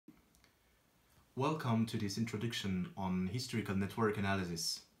Welcome to this introduction on historical network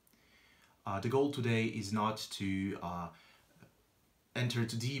analysis. The goal today is not to enter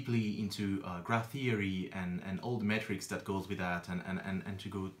too deeply into graph theory and all the metrics that goes with that and to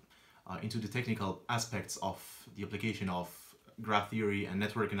go into the technical aspects of the application of graph theory and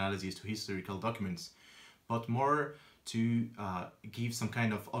network analysis to historical documents, but more to give some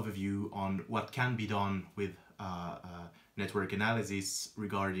kind of overview on what can be done with network analysis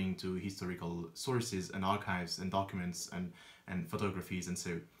regarding to historical sources and archives and documents and photographies and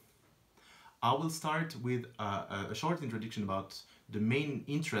so. I will start with a short introduction about the main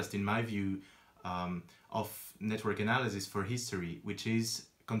interest, in my view, of network analysis for history, which is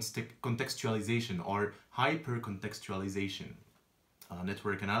contextualization or hyper-contextualization.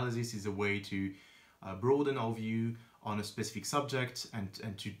 Network analysis is a way to broaden our view on a specific subject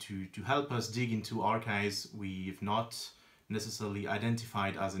and to help us dig into archives we've not necessarily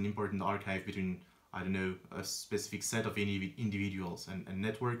identified as an important archive between, I don't know, a specific set of individuals, and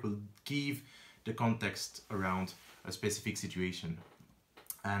network will give the context around a specific situation.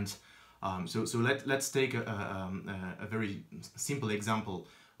 And let's take a very simple example.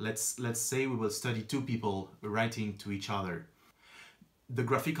 Let's say we will study two people writing to each other. The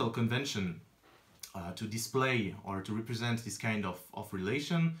graphical convention to display or to represent this kind of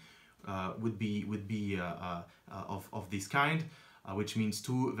relation would be of this kind, which means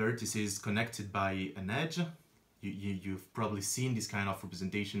two vertices connected by an edge. You've probably seen this kind of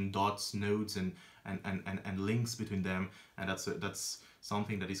representation, dots, nodes, and links between them, and that's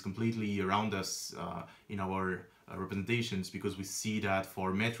something that is completely around us in our representations, because we see that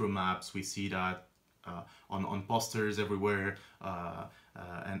for metro maps, we see that on posters everywhere,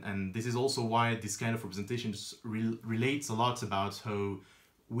 and this is also why this kind of representations relates a lot about how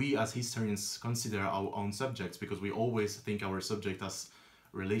we as historians consider our own subjects, because we always think our subject as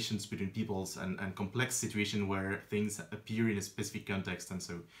relations between peoples and complex situation where things appear in a specific context. And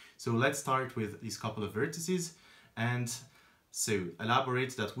so let's start with these couple of vertices and so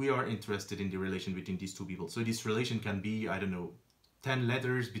elaborate that we are interested in the relation between these two people. So this relation can be, I don't know, 10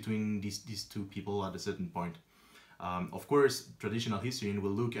 letters between these two people at a certain point. Of course, traditional historian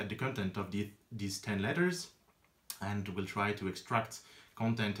will look at the content of these 10 letters and will try to extract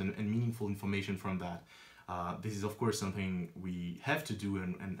content and meaningful information from that. This is of course something we have to do,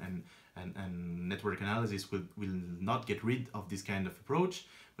 and network analysis will not get rid of this kind of approach.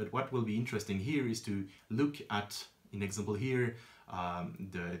 But what will be interesting here is to look at, in example here,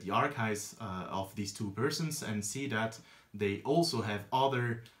 the archives of these two persons and see that they also have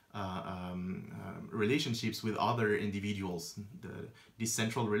other relationships with other individuals. These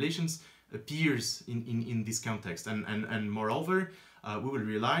central relations appears in this context, and moreover, we will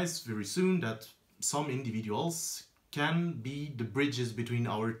realize very soon that some individuals can be the bridges between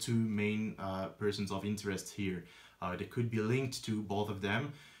our two main persons of interest here. They could be linked to both of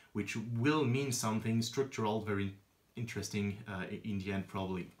them, which will mean something structural, very interesting in the end,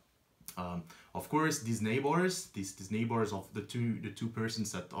 probably. Of course, these neighbors of the two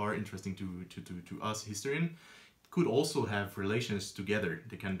persons that are interesting to us historian could also have relations together.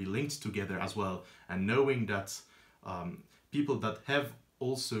 They can be linked together as well, and knowing that people that have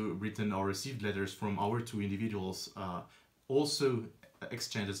also written or received letters from our two individuals also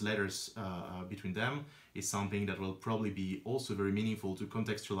exchanges letters between them is something that will probably be also very meaningful to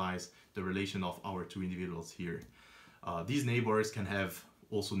contextualize the relation of our two individuals here. These neighbors can have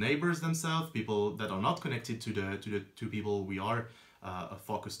also neighbors themselves, people that are not connected to the two people we are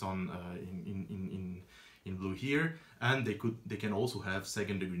focused on in blue here, and they can also have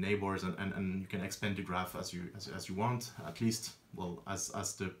second-degree neighbors, and you can expand the graph as you want, at least, well,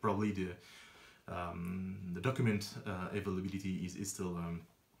 as the probably the document availability is still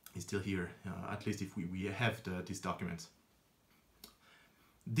here, at least if we have this document.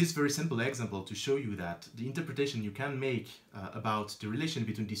 This very simple example to show you that the interpretation you can make about the relation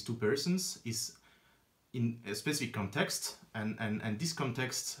between these two persons is in a specific context, and this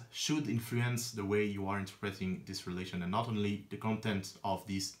context should influence the way you are interpreting this relation, and not only the content of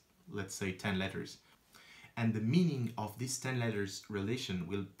these, let's say, 10 letters. And the meaning of this 10 letters relation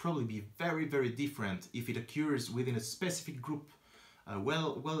will probably be very, very different if it occurs within a specific group, a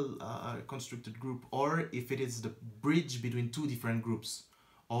well constructed group, or if it is the bridge between two different groups,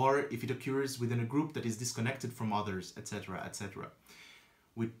 or if it occurs within a group that is disconnected from others, etc., etc.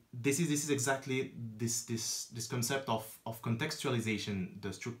 This is exactly this concept of contextualization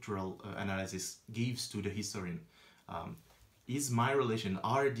the structural analysis gives to the historian. Is my relation,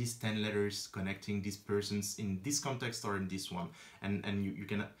 are these 10 letters connecting these persons in this context or in this one? And you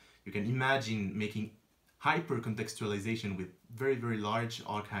can imagine making hyper-contextualization with very, very large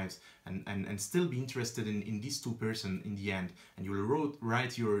archives and still be interested in these two persons in the end. And you will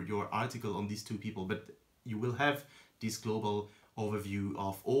write your article on these two people, but you will have this global overview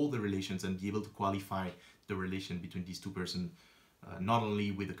of all the relations and be able to qualify the relation between these two persons, not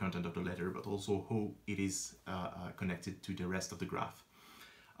only with the content of the letter, but also how it is connected to the rest of the graph.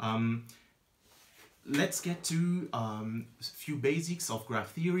 Let's get to a few basics of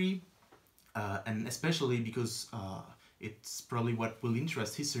graph theory, and especially because it's probably what will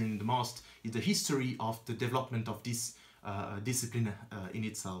interest historians the most, is the history of the development of this discipline in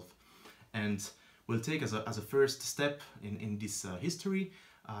itself. And we'll take as a first step in this history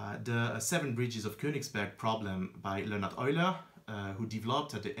the 7 bridges of Königsberg problem by Leonhard Euler, who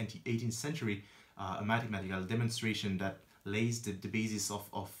developed at the 18th century a mathematical demonstration that lays the basis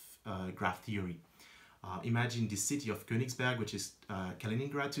of graph theory. Imagine the city of Königsberg, which is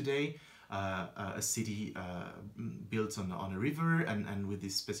Kaliningrad today, a city built on a river and with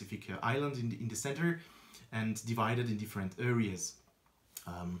this specific island in the center and divided in different areas.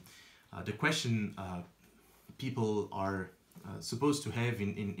 The question people are supposed to have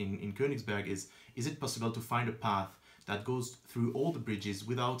in Königsberg is it possible to find a path that goes through all the bridges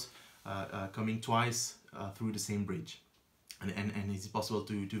without coming twice through the same bridge? And is it possible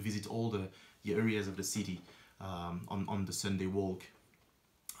to visit all the areas of the city on the Sunday walk?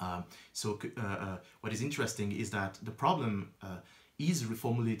 What is interesting is that the problem is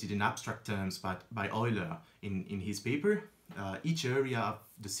reformulated in abstract terms by Euler in his paper. Each area of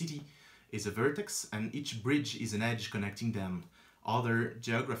the city is a vertex and each bridge is an edge connecting them. Other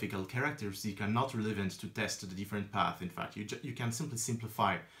geographical characteristics are not relevant to test the different path. In fact, you can simply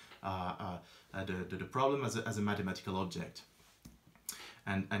simplify the problem as a mathematical object.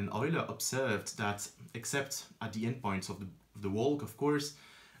 And Euler observed that, except at the endpoints of the walk, of course,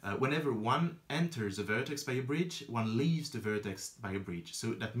 whenever one enters a vertex by a bridge, one leaves the vertex by a bridge.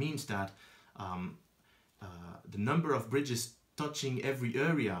 So that means that the number of bridges touching every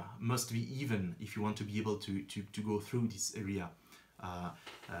area must be even if you want to be able to go through this area.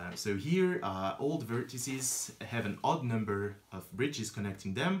 So here, all the vertices have an odd number of bridges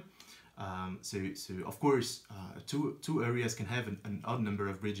connecting them. So of course, two areas can have an odd number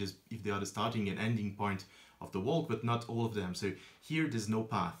of bridges if they are the starting and ending point of the walk, but not all of them. So here there's no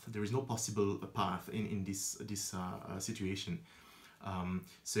path. There is no possible path in this situation.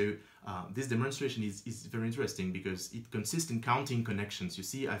 This demonstration is very interesting because it consists in counting connections. You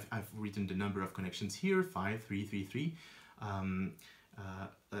see, I've written the number of connections here, 5, 3, 3, 3.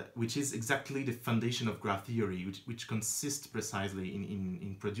 Which is exactly the foundation of graph theory, which consists precisely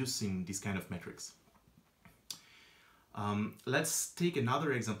in producing this kind of metrics. Let's take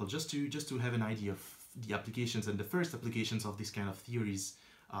another example just to have an idea of the applications and the first applications of this kind of theories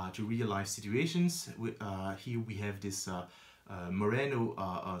to real life situations. Here we have this Moreno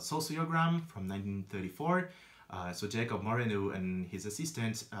sociogram from 1934. So Jacob Moreno and his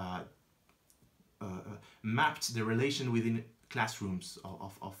assistant mapped the relation within classrooms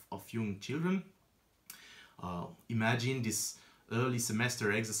of young children. Imagine this early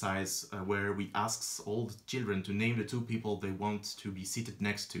semester exercise where we ask all the children to name the 2 people they want to be seated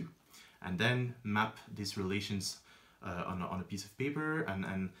next to, and then map these relations on a piece of paper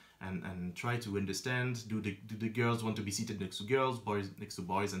and try to understand, do the girls want to be seated next to girls, boys next to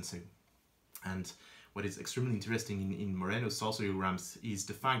boys, and so. And what is extremely interesting in Moreno's sociograms is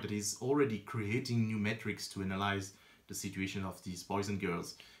the fact that he's already creating new metrics to analyze the situation of these boys and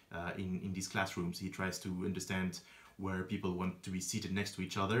girls in these classrooms. He tries to understand where people want to be seated next to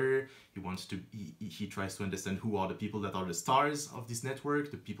each other. He tries to understand who are the people that are the stars of this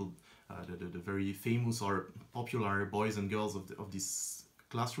network, the people, the very famous or popular boys and girls of these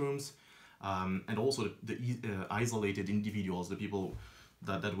classrooms, and also the isolated individuals, the people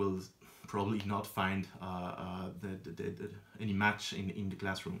that will probably not find any match in the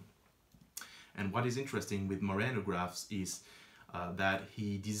classroom. And what is interesting with Moreno graphs is that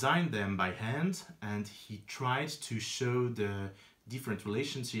he designed them by hand and he tried to show the different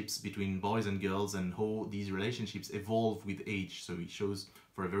relationships between boys and girls and how these relationships evolve with age. So he shows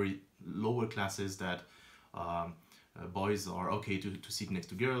for very lower classes that boys are okay to sit next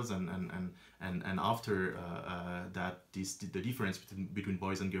to girls, and after that the difference between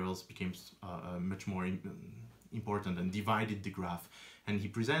boys and girls became much more important and divided the graph. And he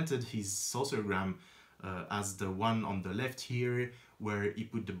presented his sociogram as the one on the left here, where he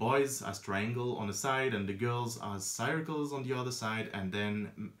put the boys as triangle on the side and the girls as circles on the other side, and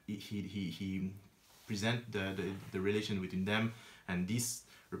then he present the relation between them. And these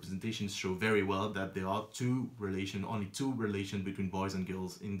representations show very well that there are only two relations between boys and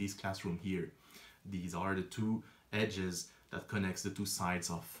girls in this classroom here. These are the two edges that connects the two sides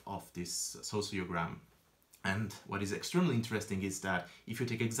of this sociogram. And what is extremely interesting is that if you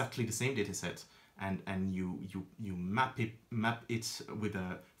take exactly the same data set and you map it with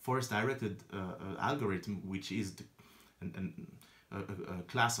a force-directed algorithm, which is a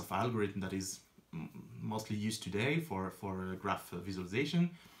class of algorithm that is mostly used today for graph visualization,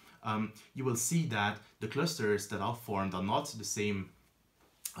 you will see that the clusters that are formed are not the same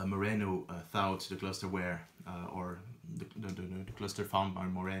Moreno thought the cluster were, or the cluster found by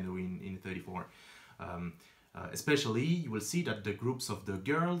Moreno in 34. Especially, you will see that the groups of the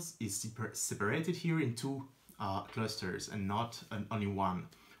girls is separated here in two clusters and not only one,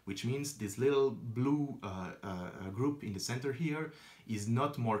 which means this little blue group in the center here is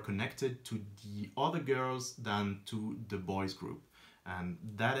not more connected to the other girls than to the boys group. And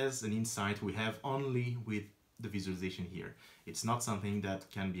that is an insight we have only with the visualization here. It's not something that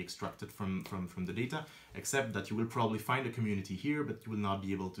can be extracted from the data, except that you will probably find a community here, but you will not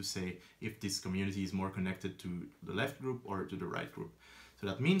be able to say if this community is more connected to the left group or to the right group. So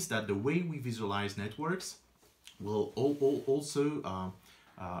that means that the way we visualize networks will also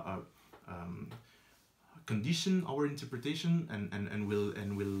condition our interpretation and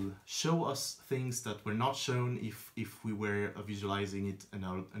will show us things that were not shown if we were visualizing it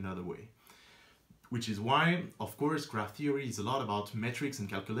another way. Which is why, of course, graph theory is a lot about metrics and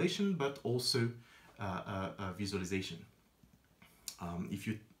calculation, but also visualization. If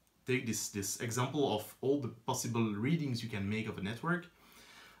you take this example of all the possible readings you can make of a network,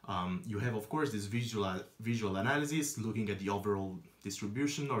 you have, of course, this visual analysis, looking at the overall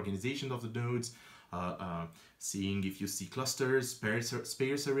distribution, organization of the nodes, seeing if you see clusters,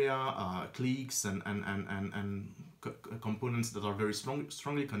 sparse area, cliques, and components that are very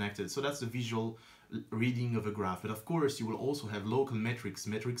strongly connected. So that's the visual reading of a graph. But of course, you will also have local metrics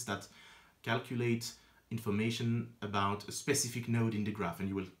that calculate information about a specific node in the graph, and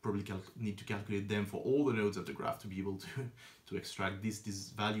you will probably need to calculate them for all the nodes of the graph to be able to extract this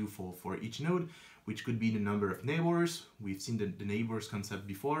value for each node, which could be the number of neighbors. We've seen the neighbors concept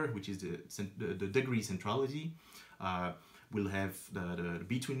before, which is the degree centrality. We'll have the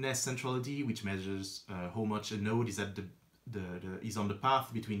betweenness centrality, which measures how much a node is at is on the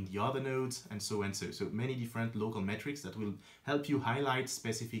path between the other nodes, and so and so. So many different local metrics that will help you highlight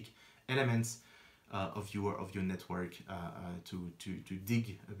specific elements of your network to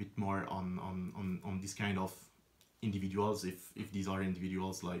dig a bit more on this kind of individuals, if these are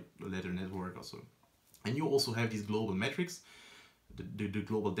individuals like a ladder network or so. And you also have these global metrics, the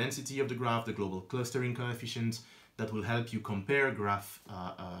global density of the graph, the global clustering coefficient, that will help you compare graph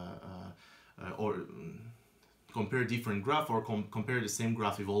or compare different graph, or compare the same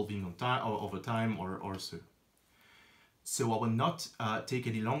graph evolving on time or over time or so. So I will not take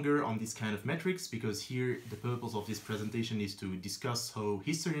any longer on this kind of metrics, because here the purpose of this presentation is to discuss how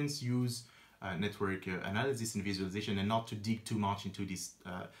historians use network analysis and visualization, and not to dig too much into these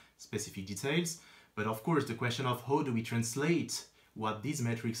specific details. But of course, the question of how do we translate what these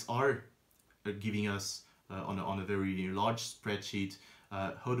metrics are giving us on a very large spreadsheet,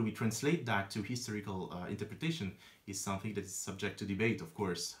 how do we translate that to historical interpretation, is something that is subject to debate, of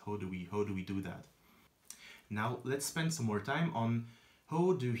course. How do we do that? Now let's spend some more time on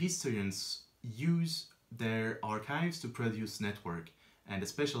how do historians use their archives to produce network, and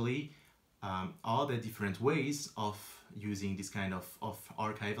especially are there different ways of using this kind of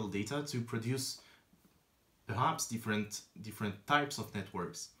archival data to produce perhaps different types of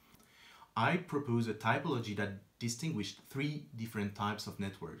networks. I propose a typology that distinguished 3 different types of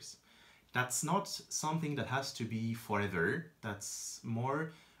networks. That's not something that has to be forever. That's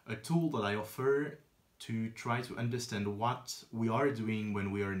more a tool that I offer to try to understand what we are doing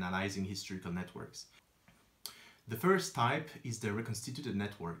when we are analyzing historical networks. The first type is the reconstituted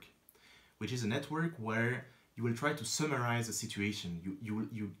network, which is a network where you will try to summarize a situation.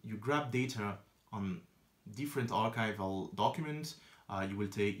 You grab data on different archival documents. You will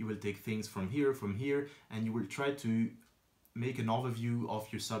take things from here, and you will try to make an overview of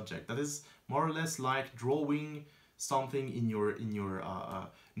your subject. That is more or less like drawing something in your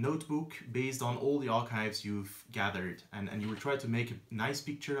notebook based on all the archives you've gathered, and you will try to make a nice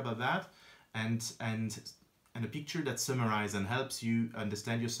picture about that, and a picture that summarizes and helps you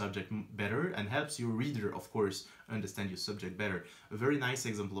understand your subject better, and helps your reader, of course, understand your subject better. A very nice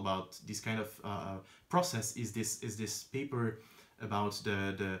example about this kind of process is this paper about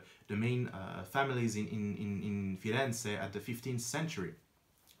the main families in Firenze at the 15th century,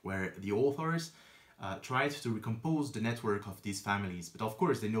 where the authors tried to recompose the network of these families. But of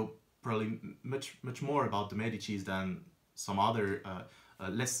course, they know probably much more about the Medicis than some other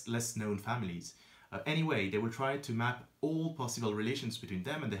less known families. Anyway, they will try to map all possible relations between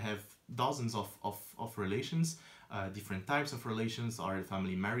them, and they have dozens of relations, different types of relations. Are the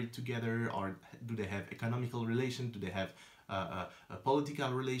family married together, or do they have economical relation? Do they have a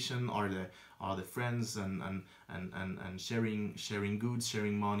political relation? Are the friends and sharing goods,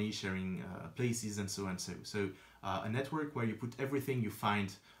 sharing money, sharing places, and so on. So a network where you put everything you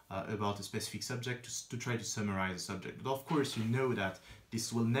find about a specific subject to try to summarize a subject. But of course, you know that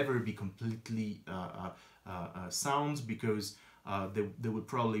this will never be completely sound, because they will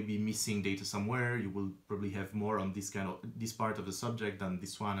probably be missing data somewhere. You will probably have more on this part of the subject than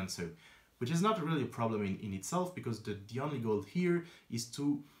this one, and so, which is not really a problem in itself, because the only goal here is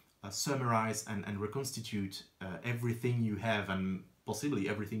to summarize and reconstitute everything you have, and possibly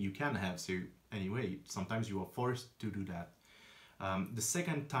everything you can have. So anyway, sometimes you are forced to do that. The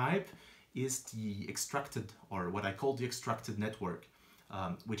second type is the extracted, or what I call the extracted network,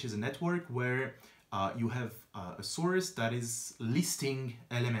 which is a network where you have a source that is listing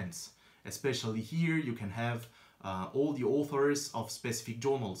elements. Especially here, you can have all the authors of specific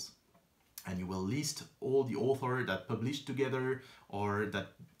journals, and you will list all the authors that published together, or that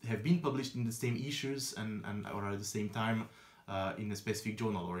have been published in the same issues and or at the same time in a specific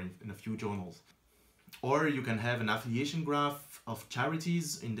journal, or in a few journals. Or you can have an affiliation graph of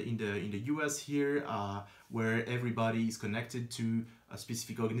charities in the US here, where everybody is connected to a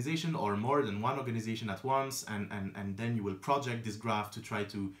specific organization, or more than one organization at once, and then you will project this graph to try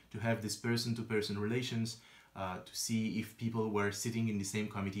to have this person-to-person relations, to see if people were sitting in the same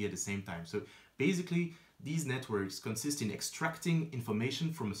committee at the same time. So basically, these networks consist in extracting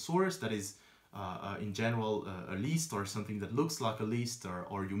information from a source that is in general a list, or something that looks like a list,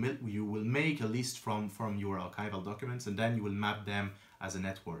 or you will make a list from your archival documents, and then you will map them as a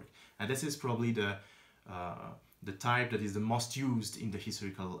network. And this is probably the type that is the most used in the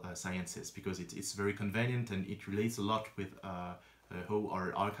historical sciences, because it's very convenient, and it relates a lot with how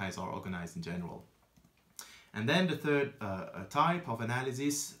our archives are organized in general. And then the third type of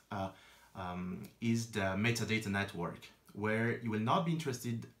analysis is the metadata network, where you will not be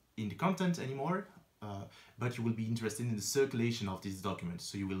interested in the content anymore, but you will be interested in the circulation of these documents.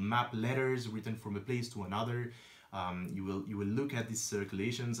 So you will map letters written from a place to another. You will look at these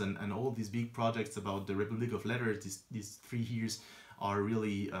circulations, and all these big projects about the Republic of Letters. These 3 years are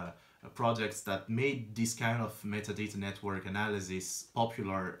really projects that made this kind of metadata network analysis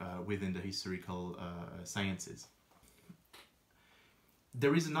popular within the historical sciences.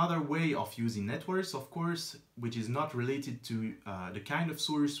 There is another way of using networks, of course, which is not related to the kind of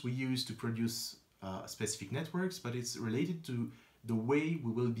source we use to produce specific networks, but it's related to the way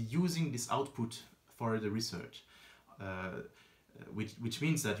we will be using this output for the research. Which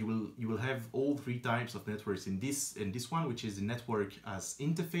means that you will have all 3 types of networks in this one, which is the network as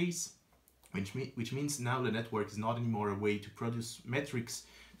interface, which means now the network is not anymore a way to produce metrics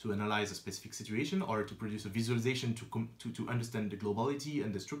to analyze a specific situation, or to produce a visualization to understand the globality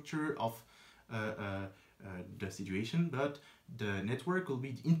and the structure of the situation, but the network will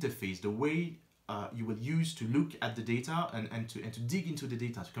be the interface, the way you will use to look at the data and to dig into the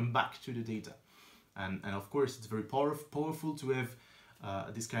data, to come back to the data. And of course, it's very powerful to have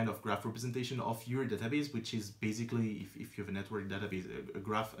this kind of graph representation of your database, which is basically, if you have a network database, a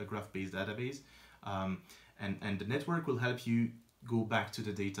graph-based database, and the network will help you go back to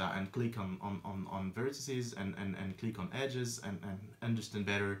the data and click on vertices and click on edges and understand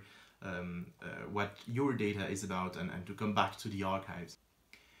better what your data is about, and to come back to the archives.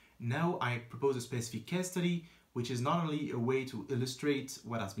 Now I propose a specific case study, which is not only a way to illustrate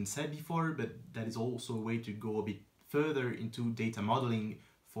what has been said before, but that is also a way to go a bit further into data modeling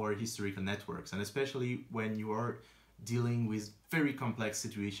for historical networks, and especially when you are dealing with very complex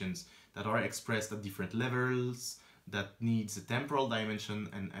situations that are expressed at different levels, that needs a temporal dimension,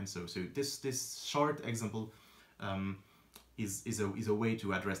 and so this short example is a way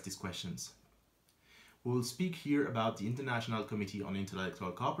to address these questions. We will speak here about the International Committee on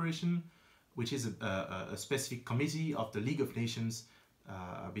Intellectual Cooperation, which is a specific committee of the League of Nations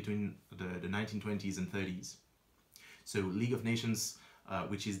between the 1920s and 30s. So League of Nations,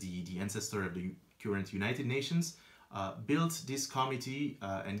 which is the ancestor of the current United Nations, built this committee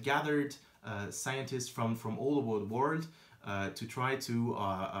and gathered scientists from all over the world to try to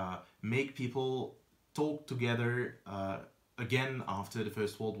make people talk together again after the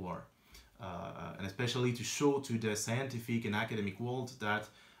First World War, and especially to show to the scientific and academic world that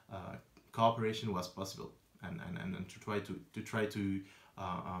cooperation was possible, and to try to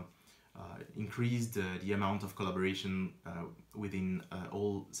increase the amount of collaboration within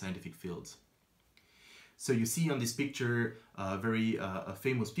all scientific fields. So you see on this picture very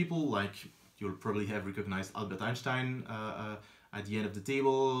famous people, like you'll probably have recognized Albert Einstein at the end of the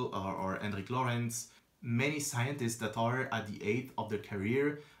table, or Hendrik Lorentz. Many scientists that are at the age of their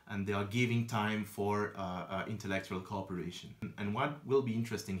career and they are giving time for intellectual cooperation. And what will be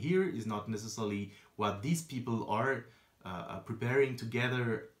interesting here is not necessarily what these people are preparing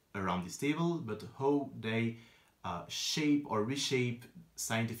together around this table, but how they shape or reshape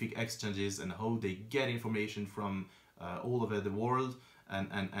scientific exchanges and how they get information from all over the world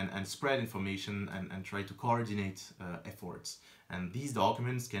and spread information and try to coordinate efforts. And these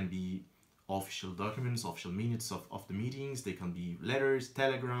documents can be official documents, official minutes of the meetings, they can be letters,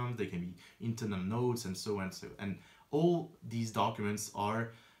 telegrams, they can be internal notes, and so on. And all these documents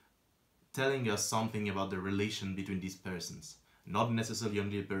are telling us something about the relation between these persons. Not necessarily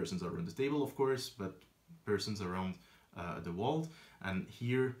only persons around the table, of course, but persons around the world. And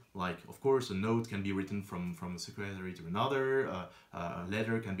here, like, of course, a note can be written from a secretary to another, a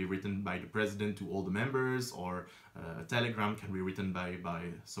letter can be written by the president to all the members, or a telegram can be written by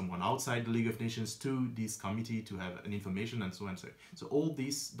someone outside the League of Nations to this committee to have an information, and so on. So all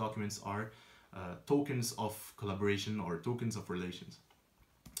these documents are tokens of collaboration or tokens of relations.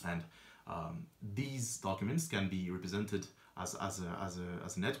 And these documents can be represented as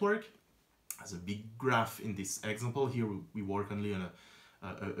a network, as a big graph. In this example here, we work only on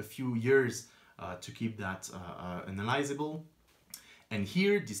a few years to keep that analyzable. And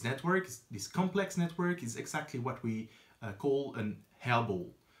here, this network, this complex network, is exactly what we call an hairball,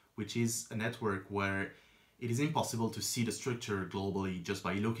 which is a network where it is impossible to see the structure globally just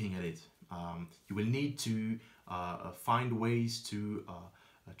by looking at it. You will need to find ways to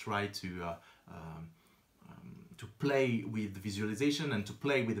try to play with the visualization and to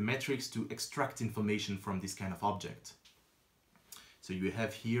play with the metrics to extract information from this kind of object. So you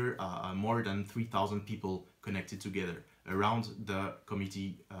have here more than 3,000 people connected together around the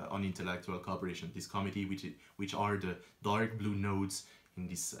Committee on Intellectual Cooperation, this committee which are the dark blue nodes in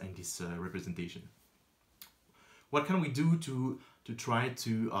this representation. What can we do to try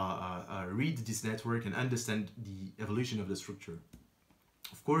to read this network and understand the evolution of the structure?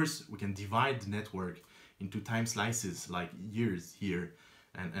 Of course, we can divide the network into time slices, like years here,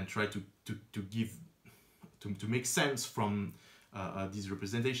 and try to make sense from this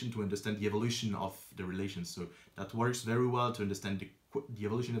representation to understand the evolution of the relations. So that works very well to understand the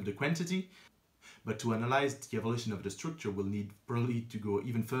evolution of the quantity, but to analyze the evolution of the structure, we'll need probably to go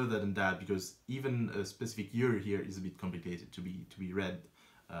even further than that, because even a specific year here is a bit complicated to be read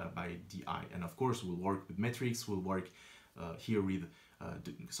by the eye. And of course, we'll work with metrics, we'll work here with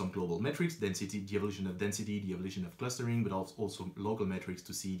some global metrics, density, the evolution of density, the evolution of clustering, but also local metrics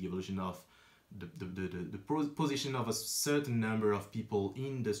to see the evolution of the position of a certain number of people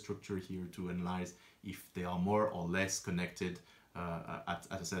in the structure here, to analyze if they are more or less connected at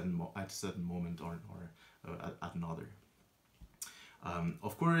a certain moment or at another.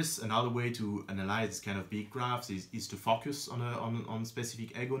 Of course, another way to analyze this kind of big graphs is to focus on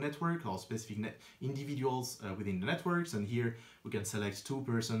specific ego network or specific individuals within the networks. And here we can select two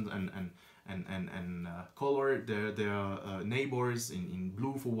persons and color their neighbors in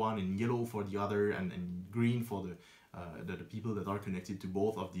blue for one, in yellow for the other, and green for the people that are connected to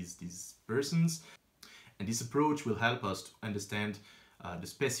both of these persons. And this approach will help us to understand the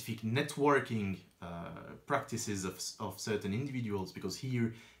specific networking practices of certain individuals, because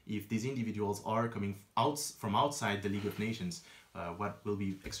here, if these individuals are coming from outside the League of Nations, what will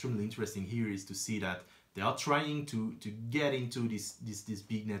be extremely interesting here is to see that they are trying to get into this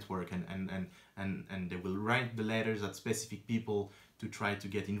big network, and they will write the letters at specific people to try to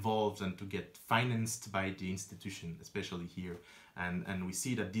get involved and to get financed by the institution, especially here. And we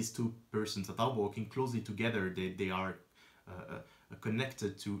see that these two persons that are working closely together, they are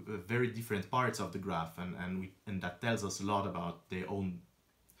connected to very different parts of the graph, and that tells us a lot about their own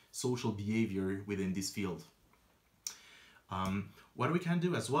social behavior within this field. What we can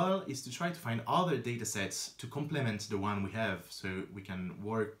do as well is to try to find other data sets to complement the one we have, so we can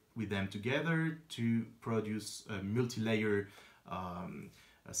work with them together to produce a multi-layer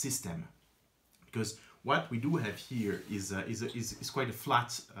system. Because what we do have here is quite a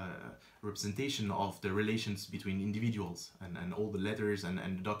flat representation of the relations between individuals and all the letters and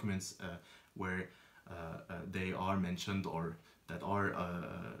the documents where they are mentioned or that are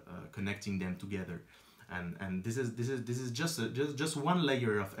connecting them together. And this is just one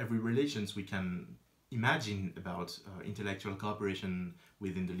layer of every relations we can imagine about intellectual cooperation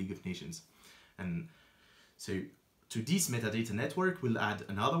within the League of Nations. And so to this metadata network, we'll add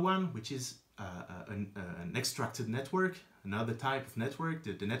another one, which is an extracted network, another type of network,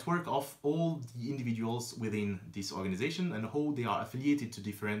 the network of all the individuals within this organization and how they are affiliated to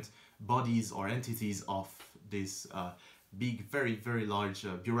different bodies or entities of this big, very, very large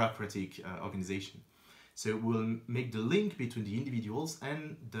bureaucratic organization. So we'll make the link between the individuals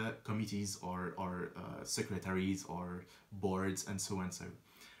and the committees or secretaries or boards and so and so.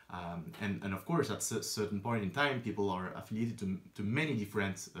 And of course, at a certain point in time, people are affiliated to many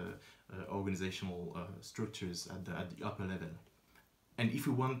different organizational structures at the upper level. And if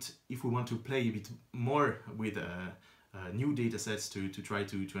we want to play a bit more with new data sets to try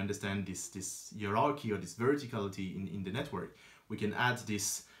to understand this hierarchy or this verticality in the network, we can add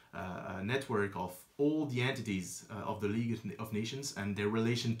this network of all the entities of the League of Nations and their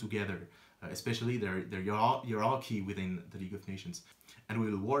relation together, especially their hierarchy within the League of Nations. And we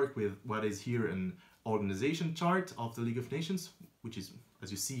will work with what is here an organization chart of the League of Nations, which is,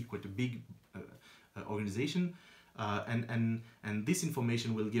 as you see, quite a big organization. And this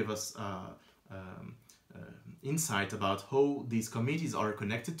information will give us insight about how these committees are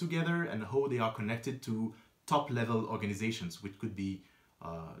connected together and how they are connected to top-level organizations, which could be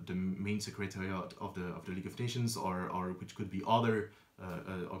the main secretariat of the League of Nations, or which could be other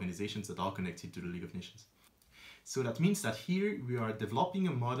organizations that are connected to the League of Nations. So that means that here we are developing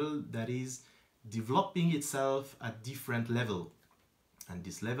a model that is developing itself at different level, and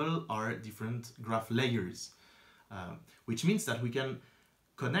this level are different graph layers, which means that we can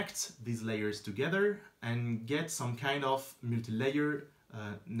connect these layers together and get some kind of multi-layer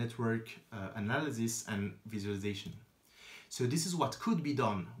network analysis and visualization. So this is what could be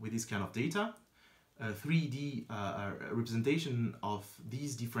done with this kind of data. A 3D representation of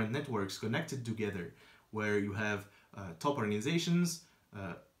these different networks connected together, where you have top organizations,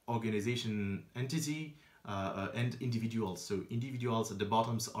 organization entity, and individuals. So individuals at the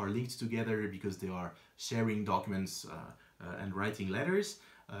bottoms are linked together because they are sharing documents and writing letters.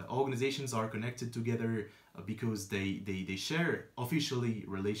 Organizations are connected together because they share officially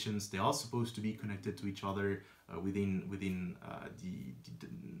relations. They are supposed to be connected to each other within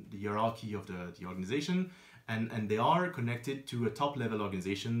the hierarchy of the organization, and they are connected to a top-level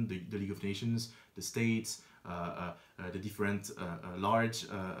organization, the League of Nations, the states, the different large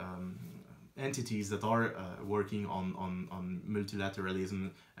entities that are working on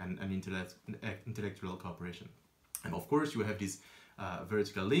multilateralism and intellectual cooperation. And of course, you have these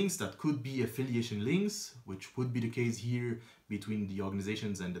vertical links that could be affiliation links, which would be the case here between the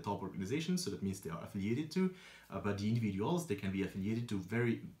organizations and the top organizations, so that means they are affiliated to, but the individuals, they can be affiliated to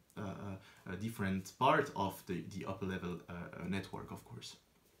very different part of the upper level network, of course.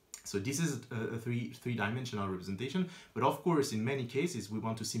 So this is a three-dimensional representation, but of course in many cases we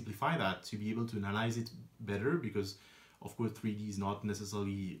want to simplify that to be able to analyze it better, because of course 3D is not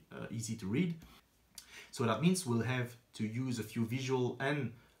necessarily easy to read. So that means we'll have to use a few visual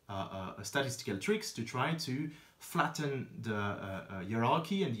and statistical tricks to try to flatten the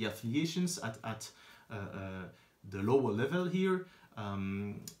hierarchy and the affiliations at the lower level here.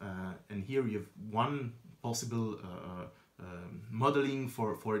 And here we have one possible modeling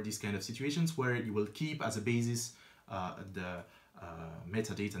for these kind of situations, where you will keep as a basis the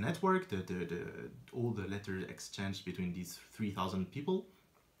metadata network, all the letters exchanged between these 3,000 people.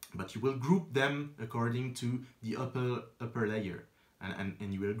 But you will group them according to the upper layer,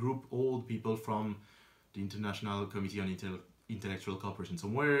 and you will group all the people from the International Committee on Intellectual Cooperation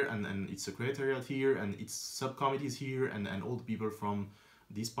somewhere, and its secretariat here, and its subcommittees here, and all the people from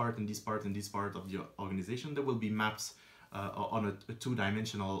this part and this part and this part of the organization. There will be maps on a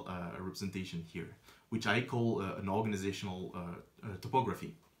two-dimensional representation here, which I call an organizational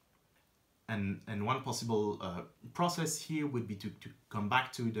topography. And one possible process here would be to come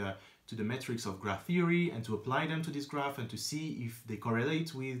back to the metrics of graph theory and to apply them to this graph and to see if they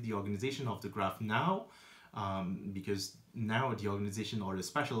correlate with the organization of the graph now, because now the organization or the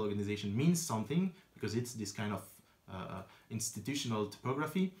spatial organization means something, because it's this kind of institutional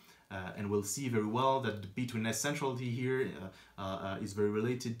topography. And we'll see very well that the B2S centrality here is very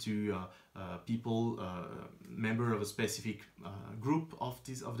related to people, member of a specific group of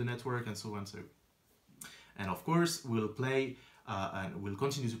the network, and so on. And of course, we'll play and we'll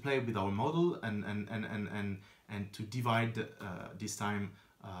continue to play with our model and to divide this time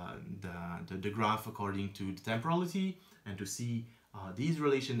the graph according to the temporality, and to see these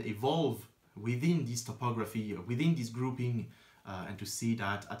relations evolve within this topography, within this grouping. And to see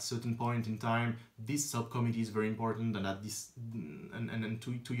that at certain point in time, this subcommittee is very important, and at this, and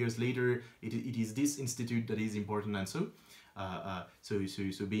two years later, it is this institute that is important, and so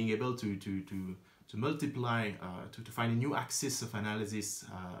being able to multiply, to find a new axis of analysis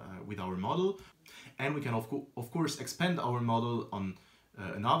with our model. And we can of course expand our model on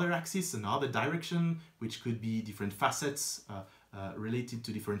another axis, another direction, which could be different facets related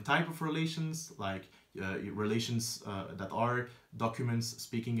to different type of relations, like relations that are documents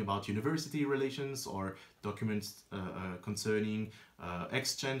speaking about university relations, or documents concerning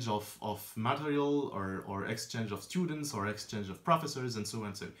exchange of material, or exchange of students, or exchange of professors, and so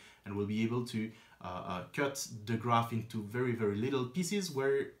on. And we'll be able to cut the graph into very, very little pieces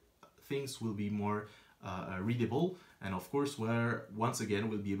where things will be more readable, and of course where once again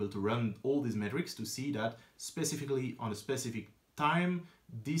we'll be able to run all these metrics to see that specifically on a specific time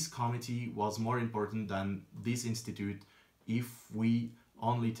this committee was more important than this institute if we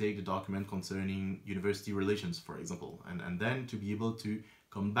only take the document concerning university relations, for example, and then to be able to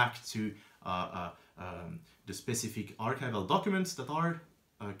come back to the specific archival documents that are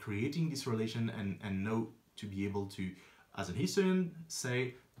creating this relation, and know to be able to, as an historian,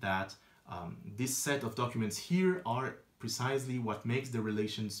 say that this set of documents here are precisely what makes the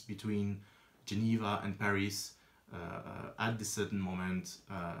relations between Geneva and Paris at this certain moment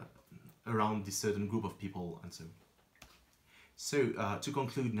around this certain group of people, and so. So to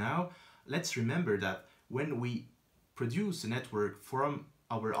conclude now, let's remember that when we produce a network from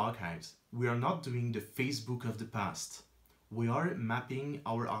our archives, we are not doing the Facebook of the past. We are mapping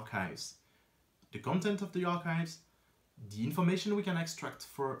our archives, the content of the archives, the information we can extract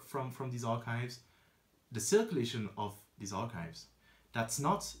from these archives, the circulation of these archives. That's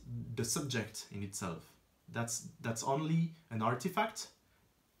not the subject in itself. That's only an artifact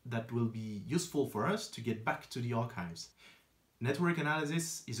that will be useful for us to get back to the archives. Network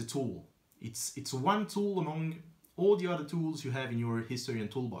analysis is a tool. It's one tool among all the other tools you have in your historian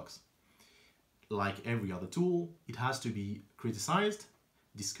toolbox. Like every other tool, it has to be criticized,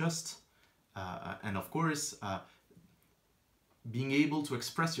 discussed, and of course, being able to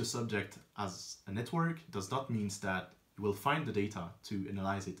express your subject as a network does not mean that you will find the data to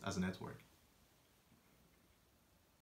analyze it as a network.